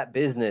that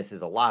business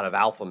is a lot of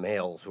alpha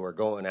males who are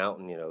going out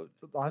and A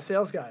lot of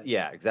sales guys.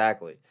 Yeah,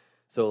 exactly.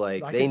 So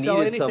like I they can sell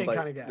needed anything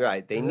somebody, kinda guy.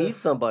 right? They need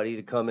somebody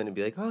to come in and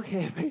be like,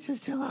 okay, everybody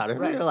just chill out,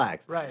 everybody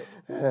relax, Right.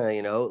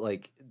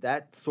 like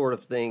that sort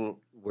of thing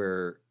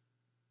where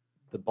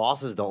the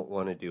bosses don't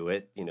want to do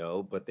it,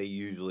 but they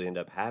usually end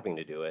up having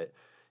to do it.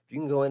 If you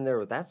can go in there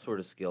with that sort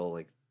of skill,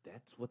 like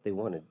that's what they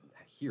want to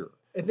hear.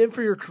 And then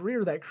for your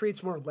career, that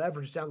creates more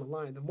leverage down the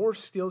line. The more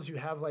skills you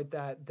have like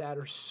that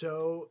are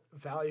so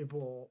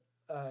valuable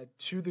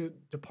to the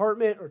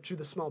department or to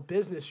the small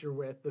business you're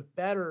with, the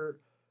better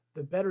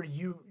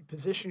you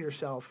position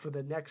yourself for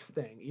the next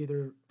thing,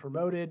 either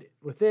promoted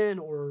within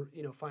or,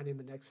 finding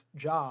the next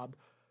job.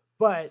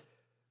 But,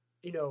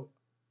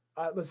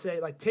 let's say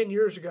like 10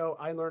 years ago,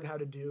 I learned how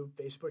to do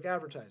Facebook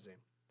advertising.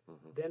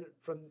 Mm-hmm. Then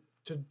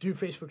to do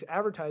Facebook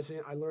advertising,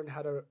 I learned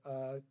how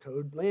to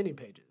code landing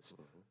pages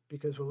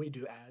because when we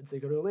do ads, they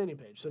go to a landing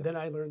page. So then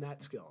I learned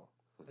that skill.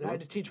 And I had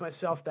to teach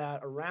myself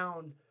that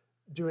around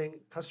doing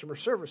customer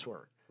service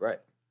work. Right.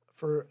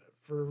 For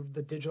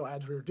the digital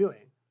ads we were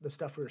doing, the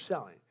stuff we were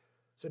selling.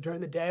 So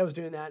during the day I was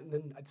doing that, and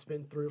then I'd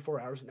spend 3 or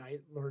 4 hours a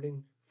night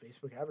learning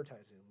Facebook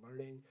advertising,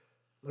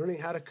 learning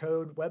how to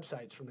code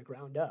websites from the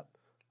ground up,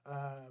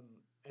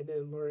 and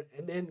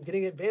then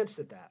getting advanced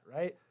at that,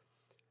 right?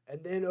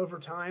 And then over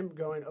time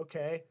going,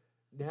 okay,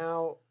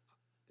 now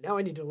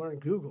I need to learn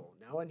Google.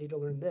 Now I need to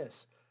learn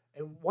this.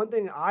 And one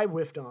thing I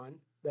whiffed on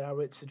that I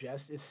would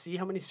suggest is see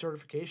how many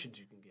certifications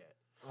you can get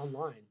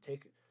online.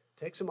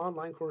 Take some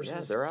online courses.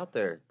 Yeah, they're out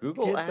there.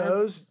 Google Get ads.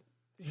 those.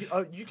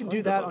 You can do Tons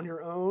of that them. on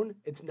your own.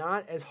 It's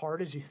not as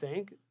hard as you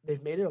think.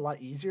 They've made it a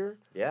lot easier.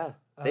 Yeah,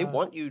 they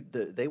want you.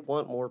 They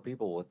want more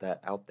people with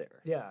that out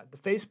there. Yeah, the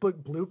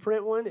Facebook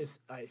Blueprint one is,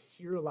 I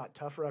hear, a lot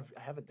tougher. I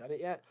haven't done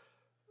it yet.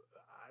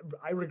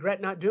 I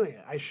regret not doing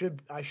it. I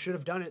should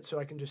have done it so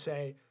I can just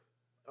say,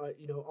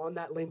 on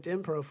that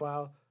LinkedIn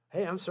profile,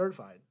 hey, I'm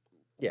certified.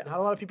 Yeah. Not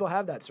a lot of people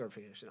have that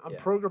certification. I'm Yeah.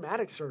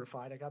 programmatic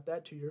certified. I got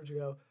that 2 years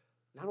ago.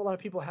 Not a lot of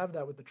people have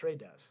that with the trade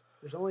desk.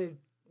 There's only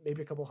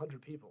maybe a couple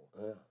hundred people.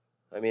 Yeah.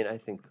 I mean, I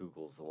think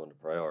Google's the one to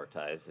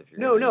prioritize if you're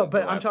No, gonna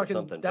but go I'm after talking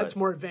something, that's but-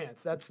 more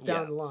advanced. That's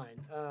down Yeah. the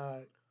line.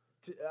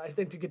 I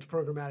think to get to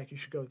programmatic, you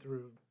should go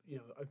through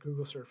a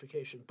Google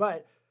certification.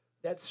 But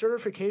that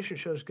certification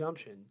shows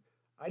gumption.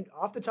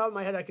 Off the top of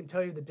my head, I can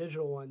tell you the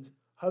digital ones.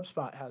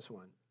 HubSpot has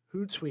one.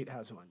 Hootsuite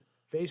has one.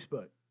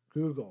 Facebook,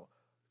 Google.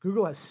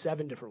 Google has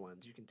 7 different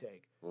ones you can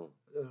take.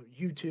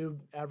 YouTube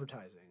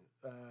advertising,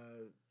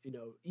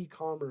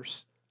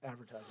 e-commerce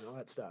advertising, all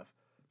that stuff.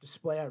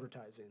 Display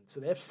advertising. So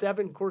they have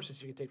 7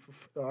 courses you can take.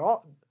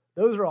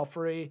 Those are all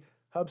free.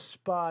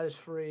 HubSpot is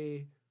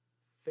free.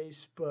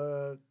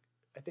 Facebook,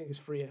 I think, is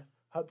free.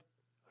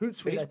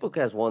 Hootsuite. Facebook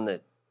has one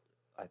that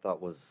I thought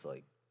was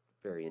like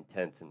very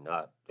intense and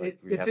not like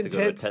you It's have to go to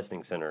a intense.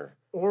 testing center.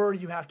 Or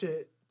you have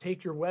to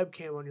take your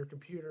webcam on your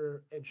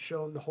computer and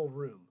show them the whole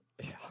room.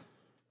 Yeah.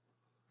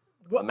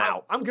 Well, I'm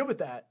out. I'm good with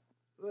that.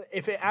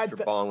 If it adds,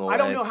 your bong I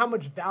don't away. know how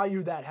much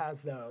value that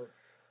has though,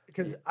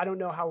 because I don't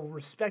know how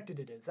respected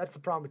it is. That's the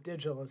problem with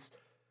digital is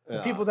the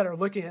Yeah. people that are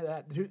looking at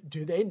that.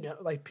 Do they know?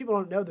 Like people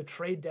don't know the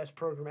trade desk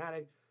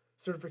programmatic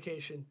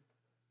certification.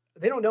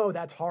 They don't know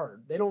that's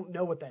hard. They don't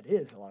know what that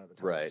is a lot of the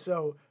time. Right.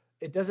 So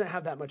it doesn't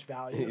have that much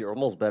value. You're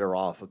almost better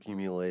off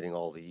accumulating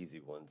all the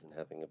easy ones and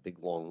having a big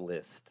long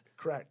list.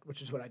 Correct,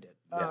 which is what I did.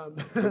 Yeah.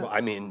 So,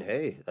 I mean,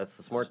 hey, that's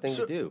the smart thing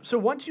to do. So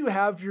once you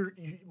have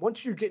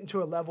once you get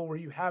into a level where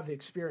you have the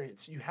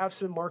experience, you have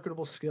some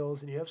marketable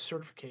skills, and you have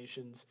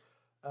certifications,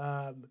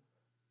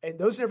 and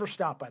those never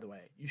stop. By the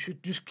way, you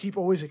should just keep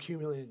always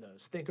accumulating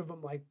those. Think of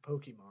them like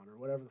Pokemon or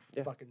whatever the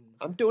Yeah. fucking.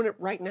 I'm doing it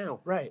right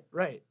now. Right.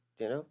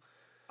 You know,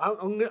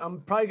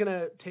 I'm probably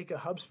gonna take a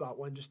HubSpot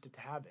one just to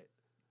have it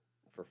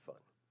for fun.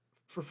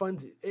 for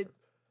funsies.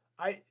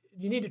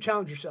 You need to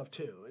challenge yourself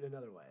too in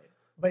another way,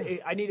 but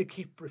I need to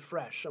keep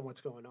refreshed on what's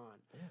going on.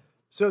 Yeah.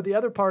 So the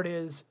other part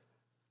is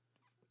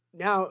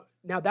now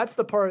that's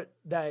the part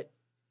that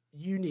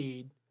you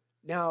need.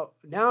 Now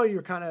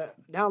you're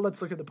now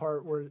let's look at the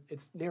part where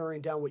it's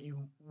narrowing down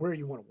where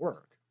you want to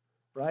work,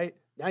 right?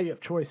 Now you have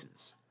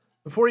choices.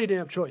 Before you didn't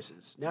have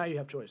choices. Now you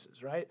have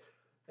choices, right?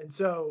 And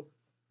so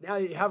now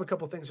that you have a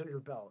couple things under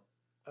your belt,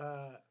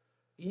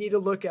 you need to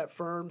look at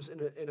firms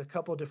in a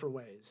couple of different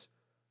ways.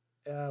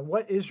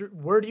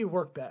 Where do you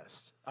work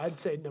best? I'd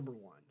say number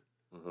one.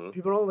 Mm-hmm.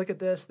 People don't look at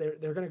this; they're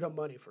going to go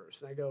money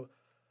first. And I go,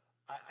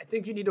 I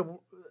think you need to,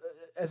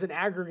 as an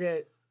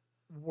aggregate,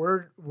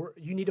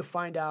 you need to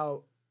find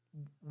out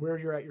where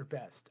you're at your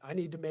best. I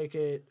need to make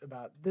it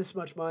about this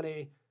much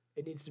money.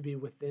 It needs to be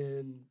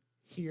within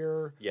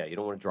here. Yeah, you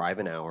don't want to drive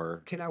an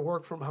hour. Can I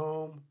work from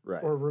home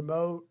Right. or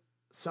remote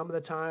some of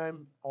the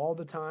time, all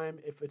the time?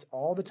 If it's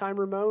all the time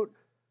remote,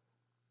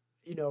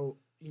 you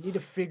need to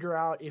figure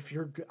out if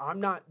you're.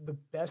 I'm not the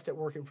best at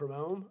working from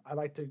home. I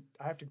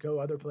have to go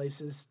other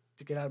places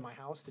to get out of my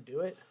house to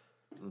do it.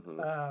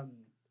 Mm-hmm.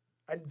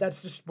 And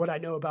that's just what I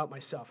know about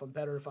myself. I'm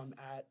better if I'm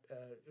at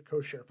a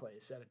co-share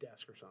place at a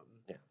desk or something.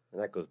 Yeah,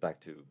 and that goes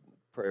back to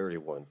priority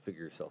one: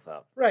 figure yourself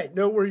out. Right.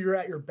 Know where you're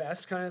at your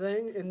best, kind of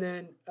thing, and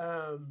then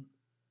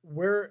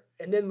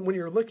when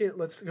you're looking at,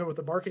 let's go with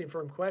the marketing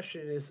firm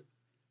question is,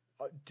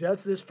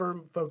 does this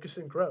firm focus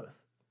in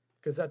growth?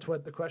 Because that's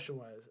what the question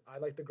was. I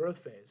like the growth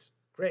phase.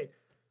 Great.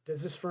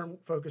 Does this firm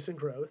focus in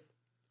growth?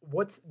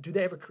 Do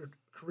they have a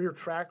career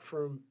track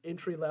from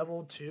entry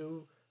level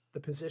to the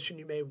position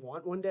you may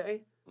want one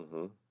day?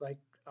 Mm-hmm. Like,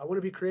 I want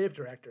to be creative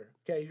director.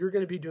 Okay, you're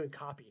going to be doing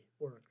copy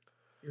work.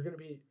 You're going to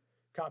be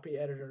copy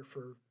editor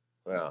for.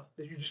 Yeah.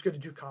 You're just going to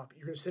do copy.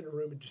 You're going to sit in a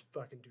room and just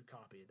fucking do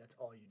copy. That's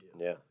all you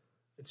do. Yeah.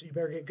 And so you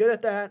better get good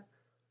at that.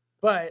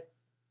 But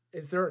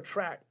is there a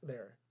track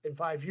there? In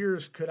 5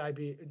 years,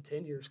 in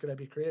 10 years, could I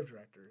be creative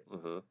director?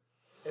 Mm-hmm.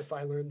 If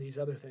I learn these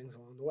other things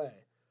along the way.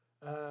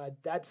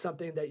 That's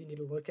something that you need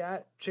to look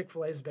at.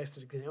 Chick-fil-A is the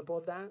best example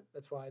of that.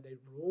 That's why they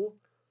rule.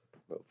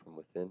 Promote from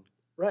within.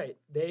 Right.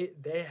 They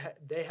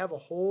have a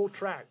whole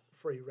track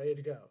for you ready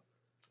to go.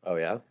 Oh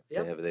yeah.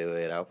 Yep. They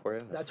lay it out for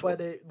you. That's why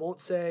they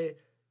won't say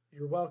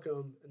you're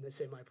welcome and they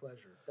say my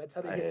pleasure. That's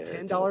how they get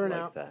 $10 an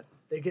hour. That.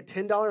 They get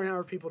 $10 an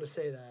hour people to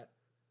say that,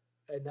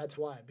 and that's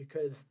why,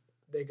 because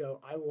they go,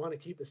 I want to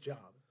keep this job.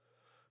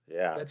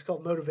 Yeah. That's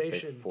called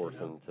motivation. They force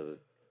them to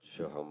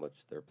show how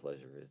much their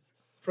pleasure is.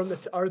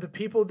 Are the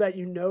people that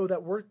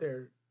that work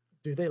there,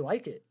 do they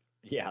like it?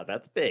 Yeah,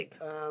 that's big.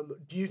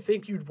 Do you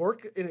think you'd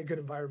work in a good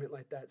environment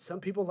like that? Some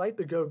people like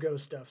the go-go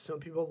stuff. Some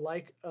people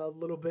like a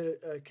little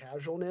bit of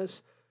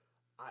casualness.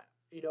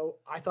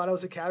 I thought I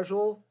was a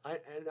casual,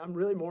 and I'm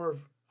really more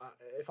of,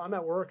 if I'm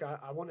at work,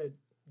 I want to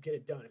get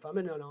it done. If I'm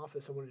in an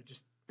office, I want to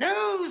just...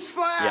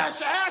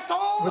 Newsflash,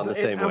 asshole! I'm the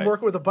same way. I'm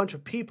working with a bunch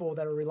of people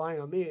that are relying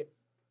on me.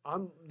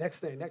 I'm next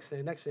thing.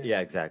 Yeah,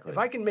 exactly. If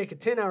I can make a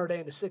 10-hour day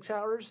into 6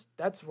 hours,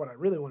 that's what I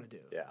really want to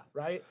do. Yeah.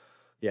 Right?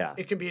 Yeah.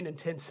 It can be an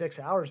intense 6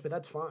 hours, but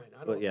that's fine.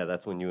 But yeah,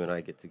 that's when you and I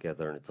get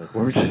together and it's like,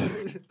 we're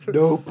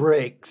no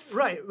breaks.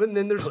 Right. And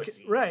then there's,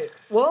 Pussy. right.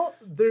 Well,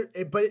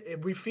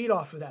 we feed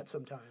off of that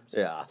sometimes.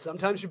 Yeah.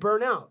 Sometimes you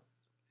burn out.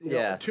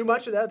 Yeah. Too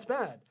much of that's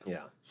bad.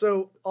 Yeah.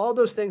 So all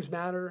those things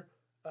matter.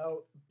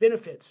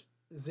 Benefits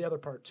is the other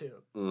part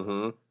too.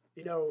 Mm-hmm.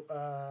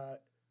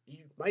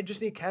 You might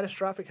just need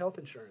catastrophic health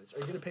insurance. Are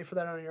you going to pay for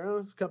that on your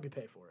own? The company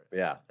pay for it.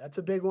 Yeah. That's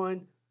a big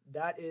one.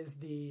 That is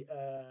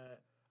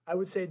I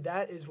would say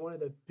that is one of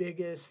the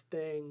biggest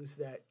things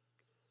that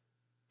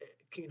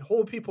can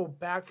hold people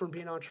back from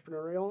being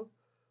entrepreneurial.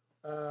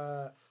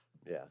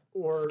 Yeah.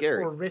 Or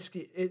Scary. or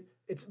risky.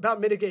 It's about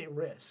mitigating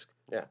risk.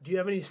 Yeah. Do you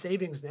have any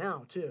savings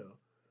now too?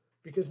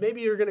 Because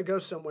maybe you're going to go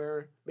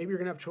somewhere. Maybe you're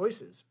going to have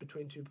choices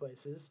between two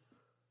places,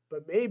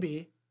 but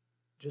maybe,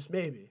 just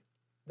maybe,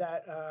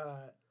 that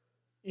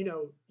you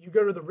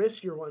go to the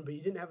riskier one, but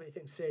you didn't have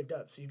anything saved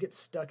up, so you get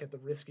stuck at the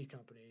risky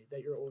company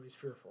that you're always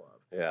fearful of.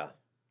 Yeah.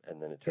 And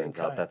then it turns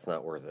out that's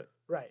not worth it.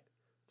 Right.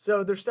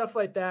 So there's stuff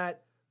like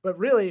that, but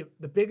really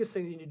the biggest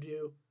thing you need to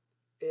do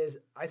is,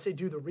 I say,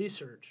 do the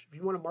research. If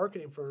you want a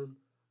marketing firm,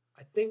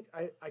 I think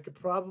I could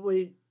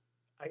probably,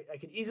 I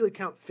could easily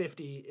count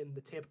 50 in the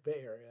Tampa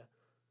Bay area,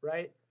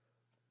 right?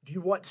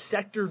 What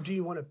sector do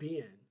you want to be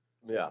in?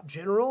 Yeah.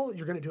 General,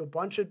 you're going to do a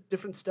bunch of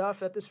different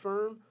stuff at this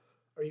firm.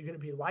 Are you going to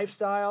be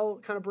lifestyle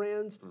kind of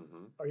brands?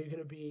 Mm-hmm. Are you going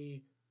to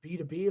be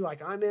B2B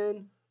like I'm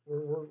in?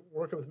 We're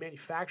working with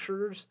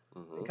manufacturers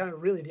and kind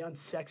of really the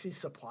unsexy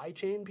supply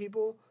chain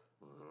people,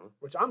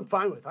 which I'm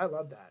fine with. I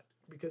love that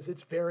because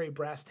it's very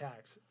brass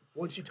tacks.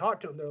 Once you talk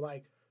to them, you're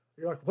like,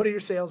 what are your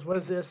sales? What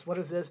is this? What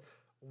is this?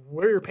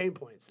 Where are your pain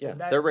points? Yeah,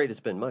 they're ready to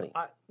spend money.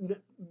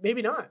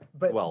 Maybe not,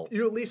 but Well,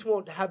 you at least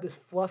won't have this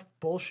fluff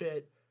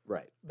bullshit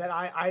right. that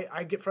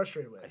I get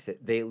frustrated with. I said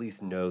they at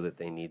least know that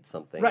they need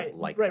something Right.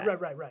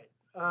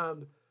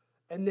 that.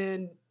 And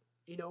then,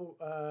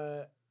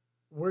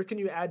 where can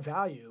you add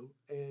value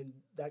and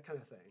that kind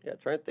of thing. Yeah,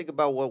 try and think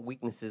about what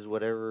weaknesses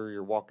whatever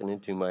you're walking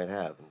into might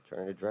have and try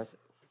and address it.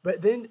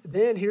 But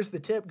then here's the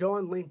tip: go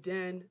on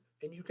LinkedIn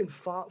and you can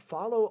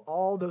follow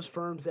all those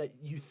firms that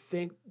you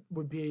think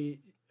would be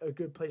a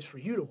good place for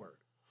you to work.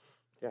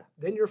 Yeah.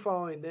 Then you're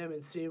following them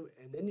and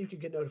then you can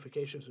get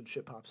notifications when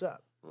shit pops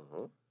up.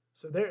 Mm-hmm.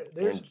 So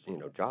there's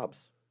and,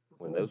 jobs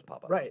when those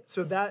pop up. Right.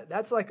 So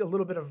that's like a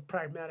little bit of a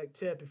pragmatic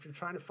tip if you're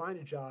trying to find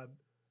a job.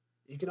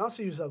 You can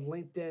also use a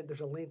LinkedIn.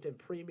 There's a LinkedIn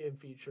premium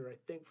feature, I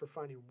think, for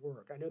finding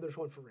work. I know there's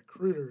one for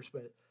recruiters,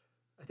 but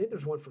I think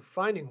there's one for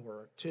finding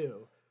work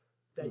too,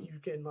 that you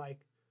can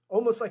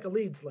almost like a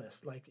leads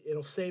list. Like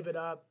it'll save it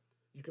up.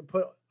 You can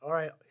put, all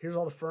right, here's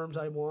all the firms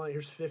I want.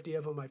 Here's 50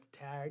 of them I've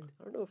tagged.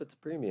 I don't know if it's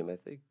premium. I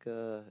think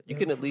you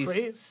can at least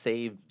free?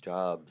 save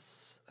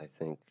jobs, I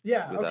think,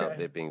 Yeah, without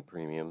okay. it being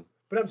premium.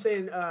 But I'm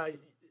saying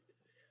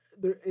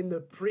in the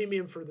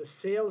premium for the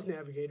sales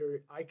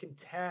navigator, I can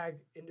tag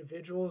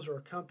individuals or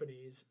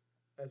companies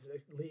as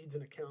leads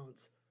and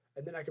accounts,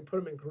 and then I can put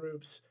them in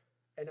groups,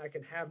 and I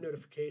can have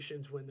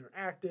notifications when they're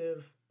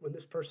active, when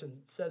this person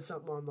says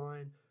something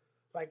online.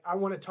 Like I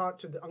want to talk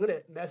to I'm going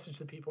to message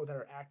the people that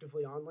are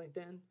actively on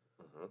LinkedIn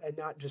and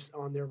not just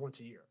on there once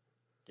a year.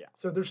 Yeah.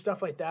 So there's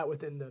stuff like that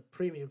within the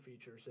premium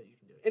features that you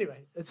can do.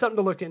 Anyway, it's something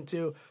to look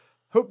into.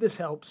 Hope this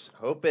helps.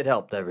 Hope it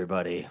helped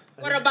everybody.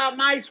 What about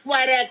my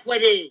sweat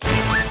equity?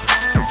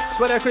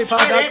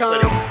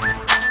 SweatEquityPod.com,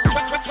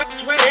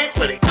 Sweat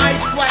equity. My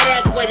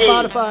sweat equity.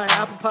 Spotify,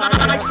 Apple My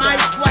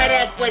Podcasts, sweat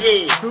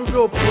equity.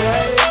 Google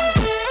Play,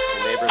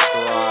 Your neighbor's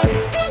garage.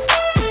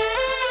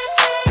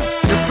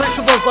 your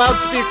principal's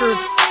loudspeakers.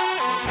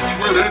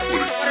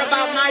 What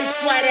about my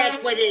sweat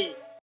equity?